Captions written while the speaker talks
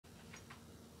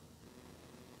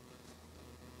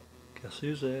Guess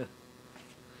who's here?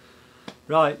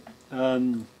 Right,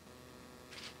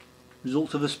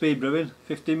 results of the Speedy Brewing,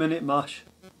 15-minute mash,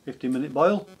 15-minute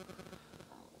boil.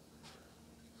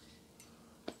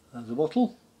 There's a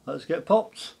bottle, let's get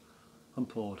popped and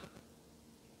poured.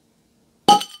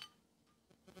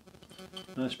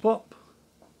 Nice pop.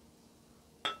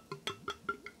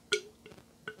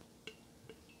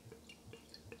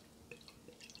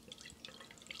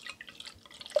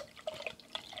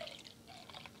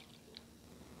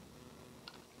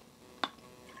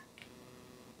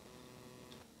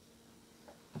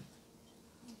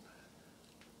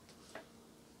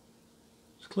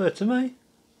 It's clear to me.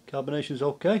 Carbonation's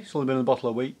okay. It's only been in the bottle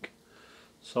a week,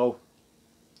 so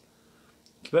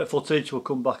it's a bit of footage. We'll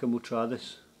come back and we'll try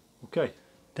this. Okay.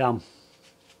 Damn.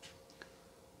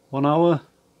 1 hour,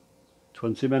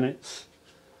 20 minutes.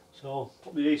 So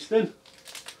put the yeast in.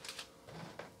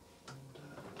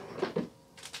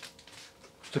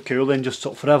 To cool then, just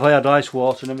took forever. I had ice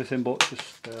water and everything, but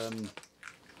just the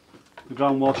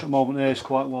groundwater at the moment here is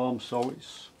quite warm, so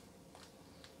it's.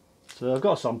 So I've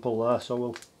got a sample there, so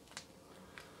we'll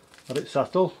let it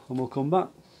settle and we'll come back.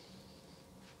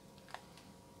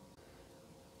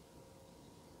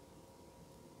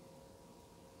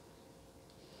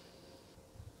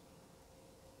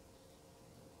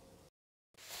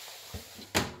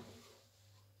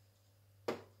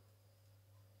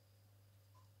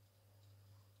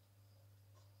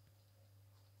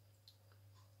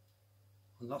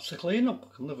 And that's the clean up,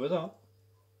 I can live with that.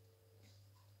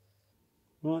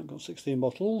 Right, got 16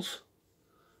 bottles.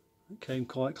 It came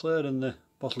quite clear in the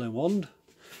bottling wand,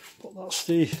 but that's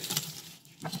the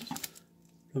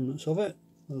remnants of it.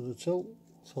 There's the tilt,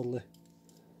 totally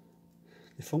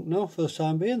defunct now for the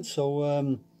time being,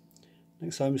 so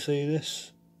next time we see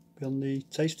this, be on the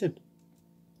tasting.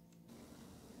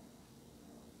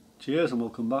 Cheers and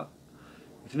welcome back.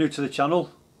 If you're new to the channel,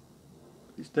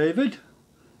 it's David.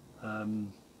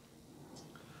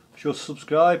 Be sure to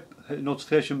subscribe, hit the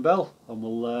notification bell, and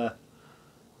we'll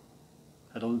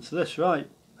head on into this. Right,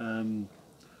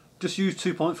 just use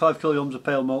 2.5 kilograms of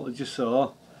pale malt as you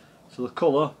saw, so the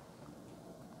colour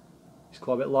is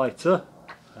quite a bit lighter.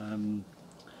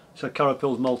 So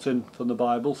Carapil's malting from the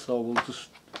Bible, so we'll just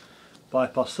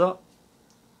bypass that.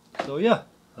 So yeah,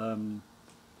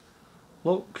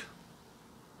 look,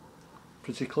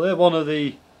 pretty clear. One of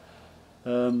the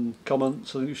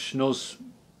comments, I think Schnuzz,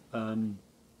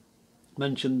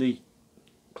 mentioned the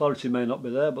clarity may not be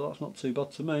there, but that's not too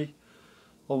bad to me.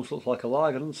 Almost looks like a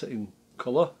lager, doesn't it, in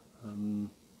colour?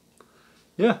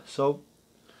 Yeah, so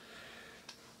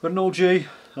got an OG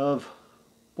of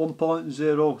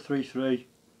 1.033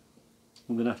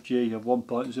 and an FG of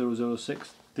 1.006.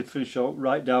 Did finish out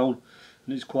right down,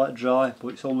 and it's quite dry, but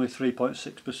it's only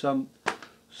 3.6%.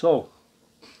 So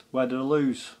where did I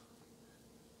lose?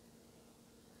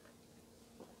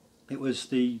 It was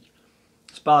the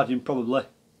sparging probably,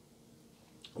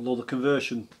 although the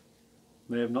conversion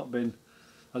may have not been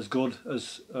as good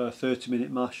as a 30-minute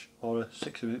mash or a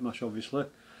 60-minute mash obviously.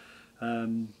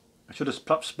 I should have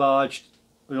perhaps sparged,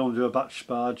 we only do a batch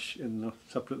sparge in a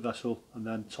separate vessel and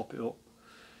then top it up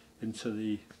into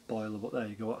the boiler, but there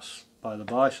you go, that's by the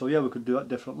by. So yeah, we could do that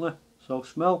differently. So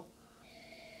smell,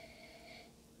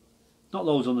 not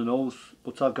loads on the nose,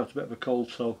 but I've got a bit of a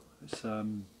cold, so it's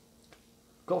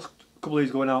got a couple of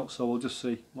these going out, so we'll just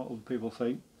see what other people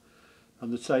think.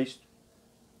 And the taste,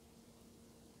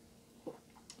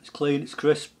 it's clean, it's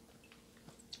crisp,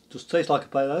 just tastes like a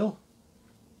pale ale.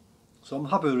 So I'm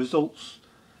happy with the results,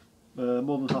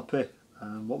 more than happy.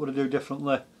 What would I do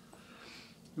differently?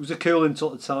 It was a cooling till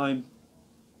the time,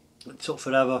 it took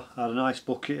forever. I had an ice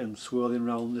bucket and swirling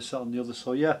around this, that and the other,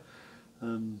 so yeah.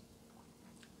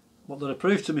 What did I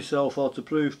prove to myself, or to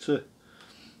prove to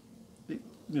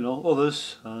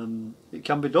others? It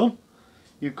can be done.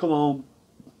 You come home,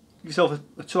 give yourself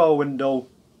a 2-hour window,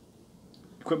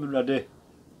 equipment ready,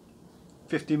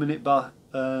 15-minute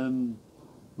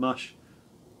mash,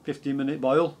 15-minute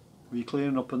boil, with your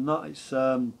cleaning up and that. It's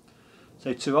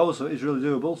say 2 hours, so it is really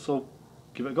doable. So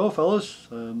give it a go, fellas.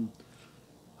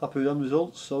 Happy with them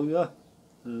results. So yeah,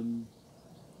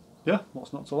 yeah,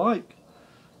 what's not to like?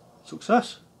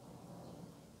 Success.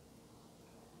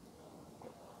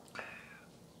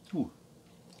 Ooh.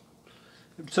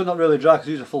 It turned out really dry because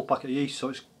I used a full packet of yeast, so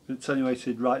it's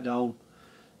attenuated right down,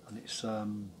 and it's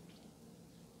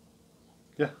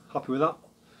yeah, happy with that.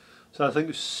 So I think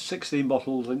it's 16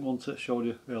 bottles, I think, once it showed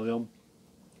you early on.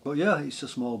 But yeah, it's a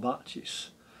small batch.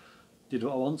 It's did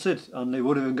what I wanted, and it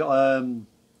would have even got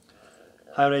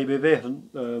higher ABV if I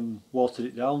hadn't watered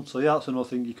it down. So yeah, that's another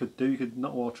thing you could do. You could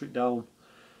not water it down,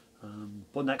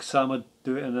 But next time I'd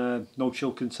do it in a no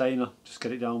chill container, just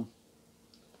get it down,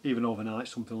 even overnight,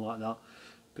 something like that.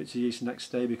 Bits of yeast next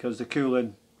day, because the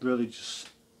cooling really just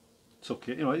took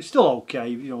it. You know, it's still okay,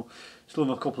 you know, still in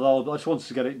a couple of hours, but I just wanted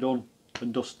to get it done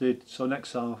and dusted. So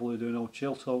next time I'll probably do no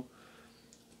chill. So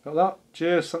got that.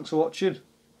 Cheers, thanks for watching.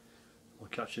 We'll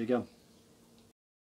catch you again.